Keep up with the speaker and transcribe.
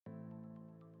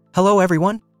Hello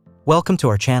everyone, welcome to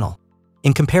our channel.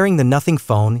 In comparing the Nothing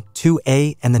Phone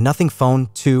 2a and the Nothing Phone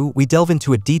 2, we delve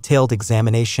into a detailed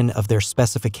examination of their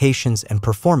specifications and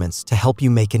performance to help you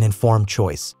make an informed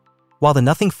choice. While the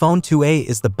Nothing Phone 2a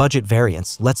is the budget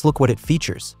variant, let's look what it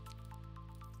features.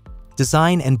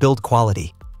 Design and build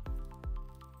quality.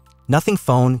 Nothing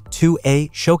Phone 2a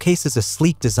showcases a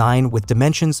sleek design with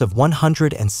dimensions of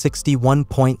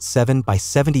 161.7 by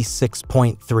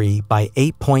 76.3 by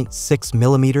 8.6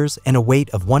 millimeters and a weight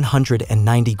of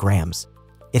 190 grams.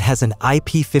 It has an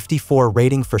IP54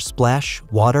 rating for splash,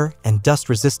 water, and dust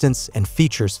resistance and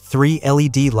features 3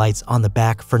 LED lights on the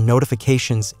back for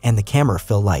notifications and the camera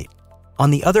fill light. On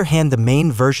the other hand, the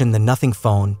main version, the Nothing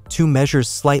Phone 2, measures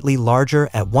slightly larger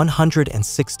at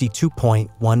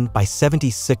 162.1 by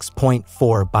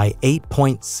 76.4 by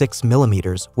 8.6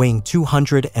 millimeters, weighing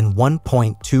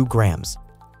 201.2 grams.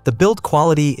 The build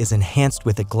quality is enhanced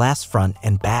with a glass front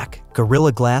and back,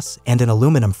 Gorilla Glass, and an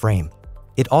aluminum frame.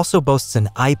 It also boasts an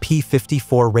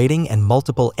IP54 rating and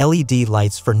multiple LED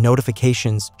lights for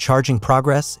notifications, charging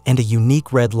progress, and a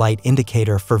unique red light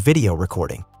indicator for video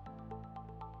recording.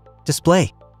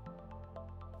 Display.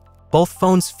 Both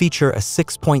phones feature a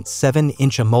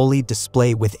 6.7-inch AMOLED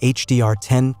display with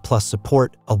HDR10 plus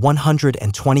support, a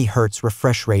 120Hz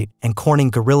refresh rate, and Corning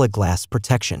Gorilla Glass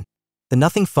protection. The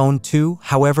Nothing Phone 2,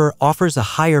 however, offers a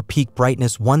higher peak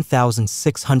brightness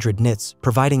 1600 nits,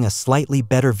 providing a slightly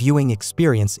better viewing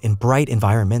experience in bright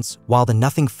environments, while the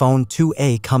Nothing Phone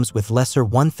 2a comes with lesser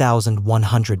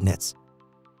 1100 nits.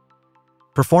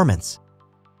 Performance.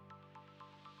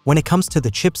 When it comes to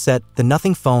the chipset, the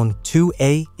Nothing Phone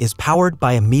 2a is powered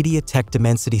by a MediaTek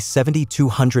Dimensity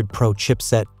 7200 Pro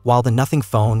chipset, while the Nothing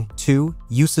Phone 2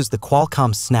 uses the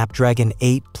Qualcomm Snapdragon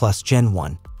 8 Plus Gen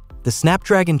 1. The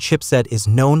Snapdragon chipset is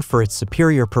known for its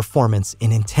superior performance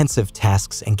in intensive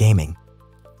tasks and gaming.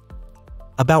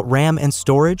 About RAM and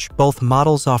storage, both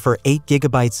models offer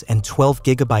 8GB and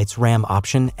 12GB RAM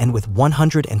option, and with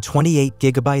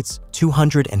 128GB,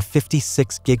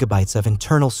 256GB of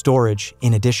internal storage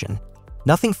in addition.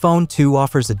 Nothing Phone 2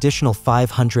 offers additional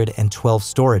 512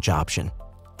 storage option.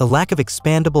 The lack of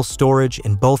expandable storage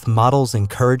in both models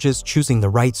encourages choosing the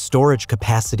right storage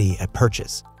capacity at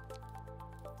purchase.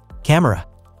 Camera.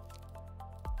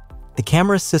 The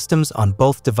camera systems on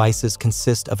both devices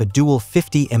consist of a dual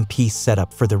 50MP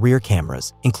setup for the rear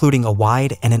cameras, including a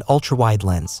wide and an ultra-wide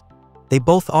lens. They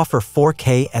both offer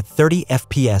 4K at 30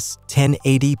 FPS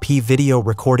 1080p video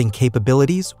recording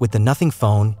capabilities, with the Nothing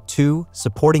Phone 2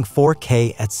 supporting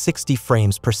 4K at 60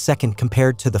 frames per second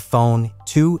compared to the Phone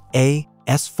 2a's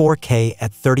 4K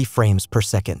at 30 frames per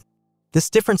second. This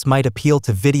difference might appeal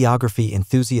to videography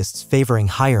enthusiasts favoring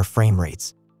higher frame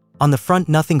rates. On the front,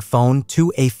 Nothing Phone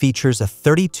 2a features a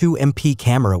 32MP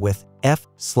camera with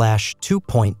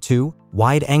f/2.2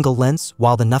 wide-angle lens,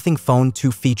 while the Nothing Phone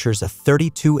 2 features a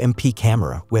 32MP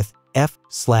camera with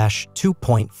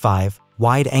f/2.5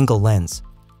 wide-angle lens.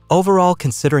 Overall,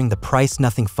 considering the price,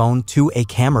 Nothing Phone 2a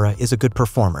camera is a good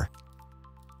performer.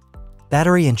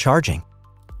 Battery and charging.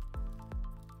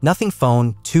 Nothing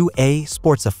Phone 2a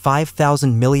sports a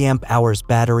 5000 mAh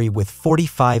battery with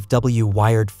 45W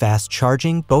wired fast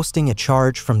charging, boasting a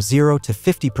charge from 0 to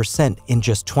 50% in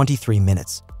just 23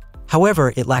 minutes.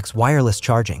 However, it lacks wireless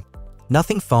charging.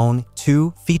 Nothing Phone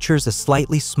 2 features a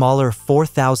slightly smaller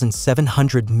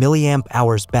 4700 mAh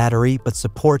battery but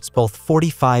supports both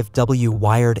 45W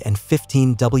wired and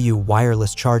 15W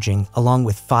wireless charging, along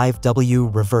with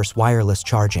 5W reverse wireless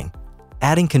charging,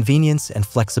 adding convenience and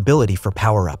flexibility for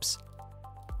power-ups.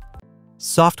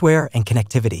 Software and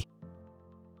connectivity.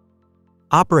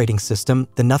 Operating system.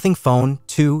 The Nothing Phone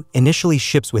 2 initially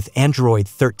ships with Android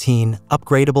 13,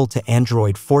 upgradable to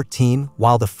Android 14,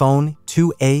 while the Phone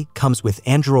 2a comes with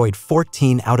Android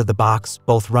 14 out of the box,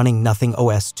 both running Nothing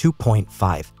OS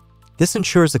 2.5. This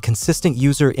ensures a consistent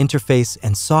user interface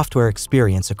and software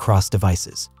experience across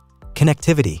devices.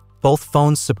 Connectivity. Both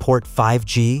phones support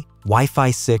 5G, Wi-Fi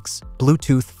 6,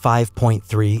 Bluetooth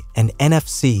 5.3, and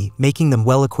NFC, making them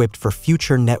well-equipped for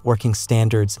future networking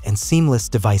standards and seamless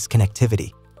device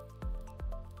connectivity.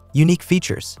 Unique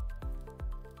features.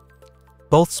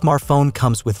 Both smartphone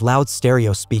comes with loud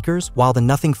stereo speakers, while the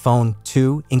Nothing Phone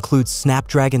 2 includes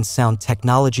Snapdragon sound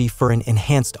technology for an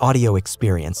enhanced audio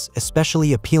experience,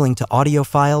 especially appealing to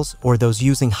audiophiles or those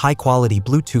using high-quality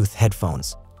Bluetooth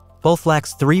headphones. Both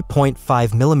lacks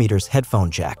 3.5mm headphone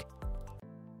jack.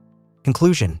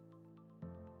 Conclusion.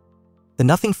 The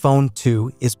Nothing Phone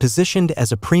 2 is positioned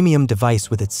as a premium device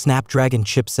with its Snapdragon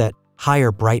chipset,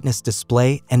 higher brightness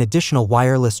display, and additional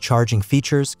wireless charging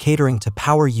features, catering to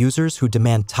power users who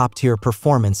demand top-tier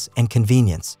performance and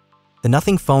convenience. The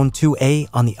Nothing Phone 2A,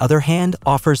 on the other hand,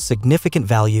 offers significant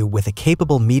value with a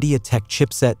capable MediaTek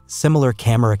chipset, similar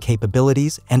camera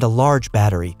capabilities, and a large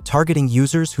battery, targeting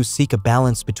users who seek a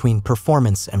balance between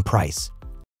performance and price.